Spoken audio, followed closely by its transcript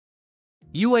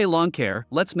UA Lawncare,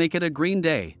 let's make it a green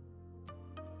day.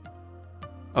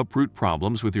 Uproot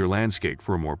problems with your landscape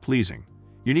for a more pleasing,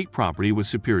 unique property with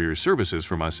superior services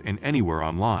from us and anywhere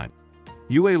online.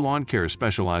 UA Lawn Care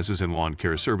specializes in lawn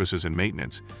care services and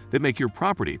maintenance that make your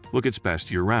property look its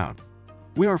best year-round.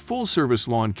 We are a full-service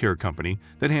lawn care company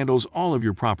that handles all of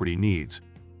your property needs.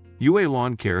 UA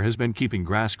Lawn Care has been keeping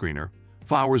grass greener,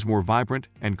 flowers more vibrant,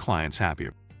 and clients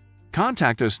happier.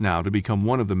 Contact us now to become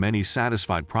one of the many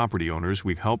satisfied property owners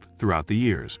we've helped throughout the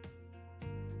years.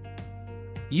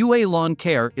 UA Lawn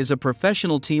Care is a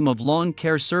professional team of lawn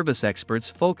care service experts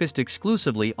focused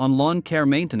exclusively on lawn care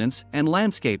maintenance and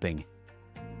landscaping.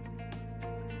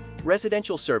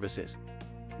 Residential services.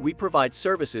 We provide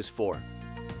services for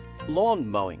lawn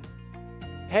mowing,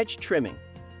 hedge trimming,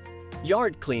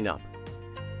 yard cleanup,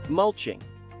 mulching,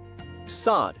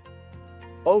 sod,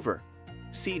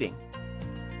 seeding,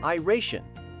 aeration,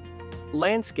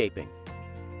 landscaping,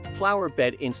 flower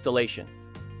bed installation.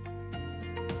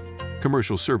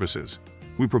 Commercial services.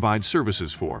 We provide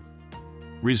services for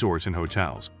resorts and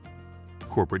hotels,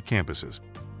 corporate campuses,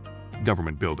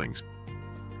 government buildings,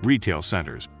 retail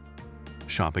centers,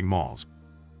 shopping malls,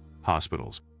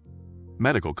 hospitals,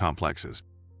 medical complexes,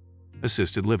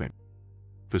 assisted living,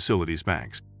 facilities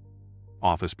banks,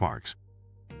 office parks,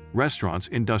 restaurants,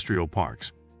 industrial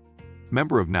parks.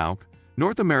 Member of NAUC,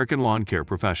 North American Lawn Care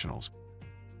Professionals.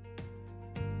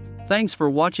 Thanks for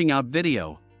watching our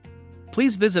video.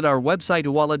 Please visit our website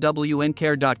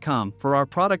ualaWNcare.com for our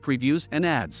product reviews and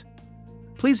ads.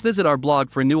 Please visit our blog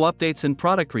for new updates and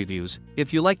product reviews.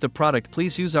 If you like the product,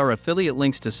 please use our affiliate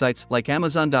links to sites like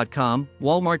Amazon.com,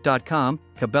 Walmart.com,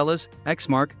 Cabela's,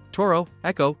 Xmark, Toro,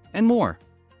 Echo, and more.